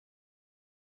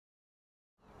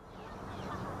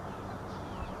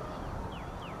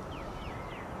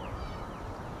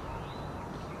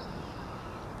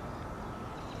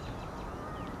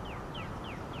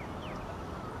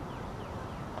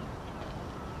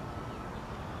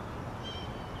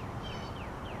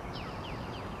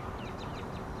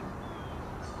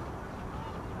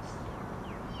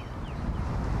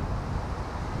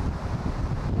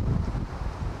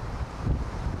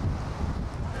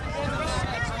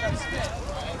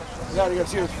Yeah, you gotta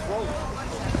see this float.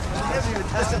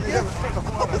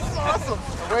 This is awesome.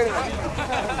 Wait a minute.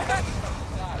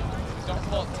 Don't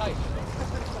pull it tight.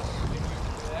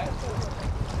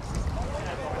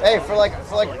 Hey, for like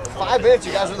 5 minutes,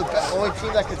 you guys were the only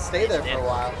team that could stay there for a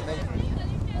while. And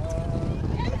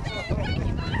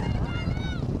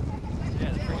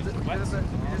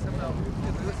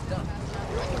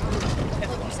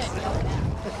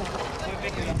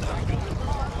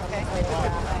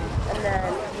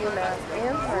then UMass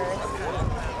Amherst,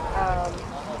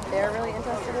 they're really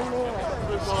interested in me.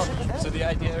 So the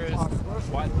idea is,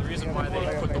 the reason why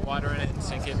they put the water in it and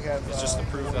sink it is just to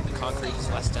prove that the concrete is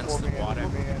less dense than water.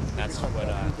 That's what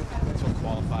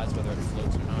qualifies whether it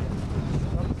floats or not.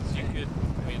 So you could,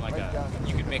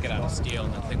 you could make it out of steel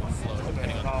and the thing would float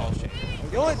depending on the hull shape.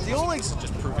 The only is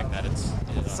just proving that it's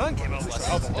less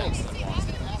dense than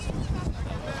water.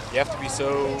 You have to be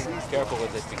so careful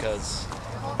with it because,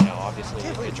 obviously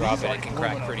if you drop it, it can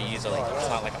crack pretty easily. It's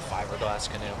not like a fiberglass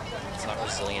canoe. It's not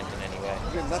resilient in any way.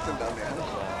 Nothing down there.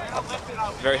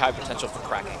 Very high potential for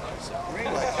cracking. So you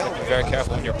have to be very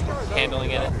careful when you're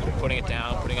handling it, putting it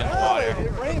down, putting it in the water.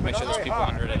 Make sure there's people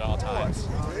under it at all times.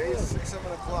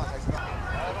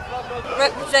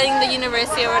 Representing the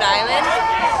University of Rhode Island.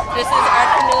 This is our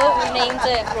canoe. We named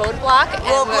it Roadblock,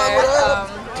 and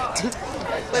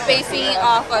we're basing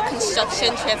off a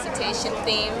construction transportation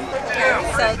theme.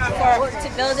 So to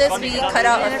build this, we cut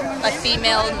out a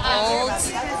female mold.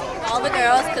 All the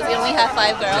girls, because we only have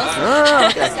 5 girls.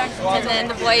 And then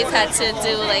the boys had to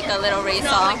do like a little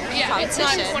race-off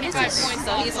competition.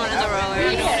 So he's one of the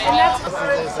rowers.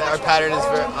 Our pattern is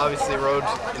obviously Rhode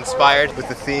inspired with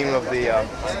the theme of the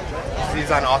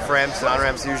these on off ramps and on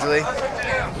ramps usually.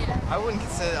 I wouldn't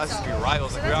consider us to be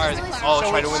rivals. Like we are all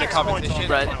trying to win a competition,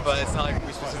 but it's not like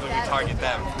we specifically target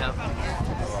them. No.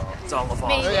 It's all Laval.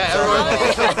 Yeah, everyone.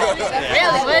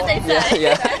 Really? What did they say?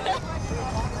 Yeah.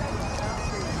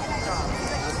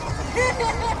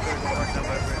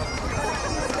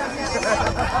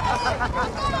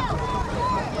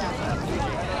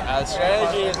 The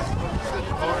strategy is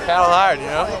paddle hard, I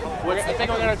think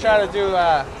we're going to try to do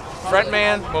front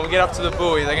man when we get up to the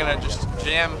buoy. They're going to just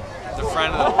jam the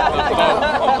front of the boat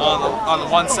on the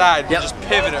one side and just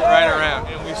pivot it right around.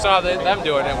 And we saw them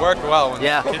do it, and it worked well when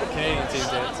the Canadian team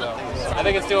did it. So I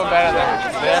think it's doing better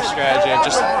than their strategy,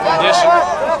 just traditional.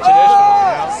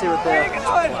 See what they're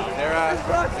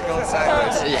going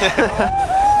sideways.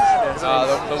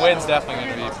 The wind's definitely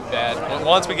going to be bad.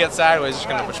 Once we get sideways, it's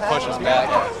going to push us back.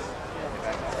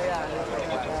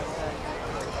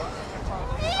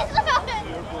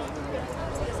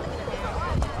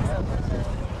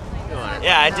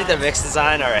 Yeah, I did the mix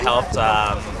design, or it helped.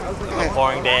 On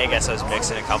pouring day, I guess I was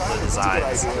mixing a couple of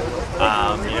designs.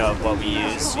 What we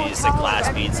used the glass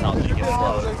beads to help make it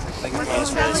float. We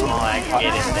used really small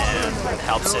aggregated and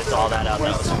helps it all that out.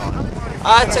 That was fun.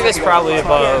 It took us probably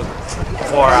about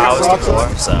 4 hours to pour.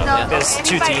 So there's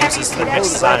 2 teams. This is the mix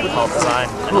design and hull design.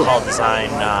 And the hull design,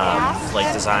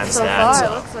 designs that.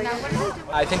 So.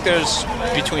 I think there's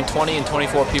between 20 and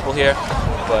 24 people here,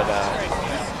 but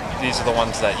these are the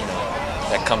ones that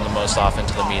that come the most often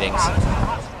to the meetings.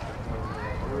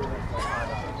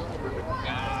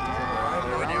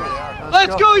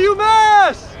 Let's go,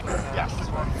 UMass! Yes.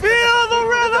 Feel the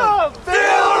rhythm! Feel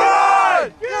the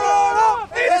ride! Get on up!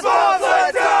 It's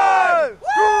bobsled time!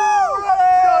 Woo!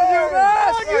 Go,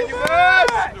 UMass! Go,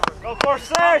 UMass! Go for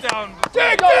 6!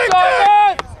 Dig, dig,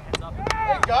 dig!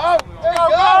 There you go! There you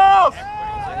go!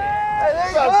 Hey, there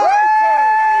you go!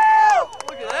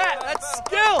 Look at that! That's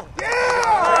skill!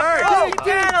 Yeah! Dig,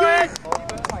 dig, dig!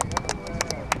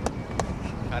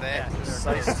 Got it.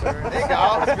 There you go.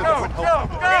 Go,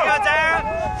 Darren!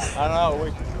 I don't know, we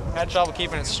had trouble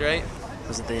keeping it straight.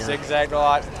 Zigzagged a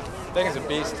lot. The thing is a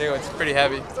beast too, it's pretty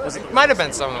heavy. It might have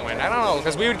been some of the wind, I don't know,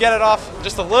 because we would get it off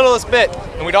just the littlest bit,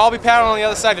 and we'd all be paddling on the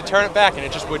other side to turn it back, and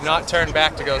it just would not turn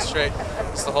back to go straight.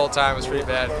 Just the whole time, it was pretty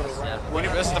bad.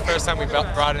 This is the first time we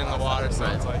brought it in the water, so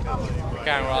it's like, we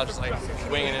kind of were all just like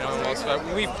winging it almost. But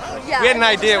we had an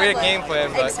idea, we had a game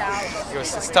plan, but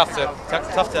it's tough to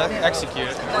execute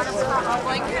it.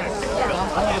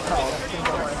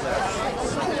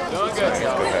 Doing good.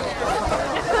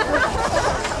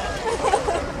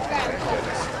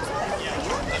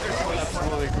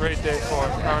 Absolutely great day for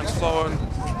it. Current's flowing,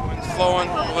 wind's flowing.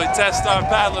 We test our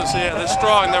paddlers here. They're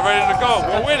strong. They're ready to go.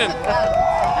 We're winning.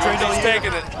 Trinity's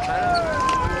taking it.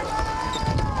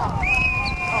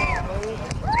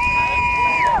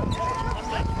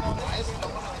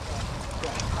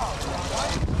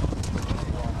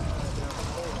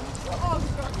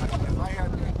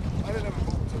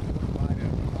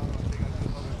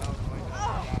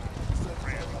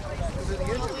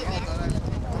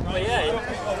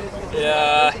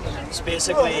 It's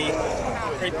basically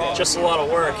just a lot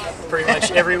of work, pretty much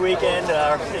every weekend,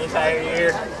 the entire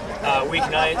year,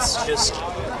 weeknights, just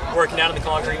working out in the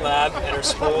concrete lab at our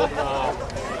school.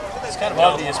 It's kind of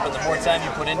obvious, but the more time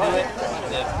you put into it,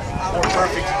 the more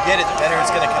perfect you get it, the better it's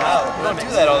going to come out. You don't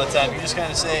do that all the time. You just kind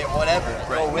of say, whatever,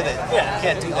 go with it. Yeah. You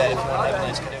can't do that if you want to have a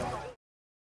nice canoe.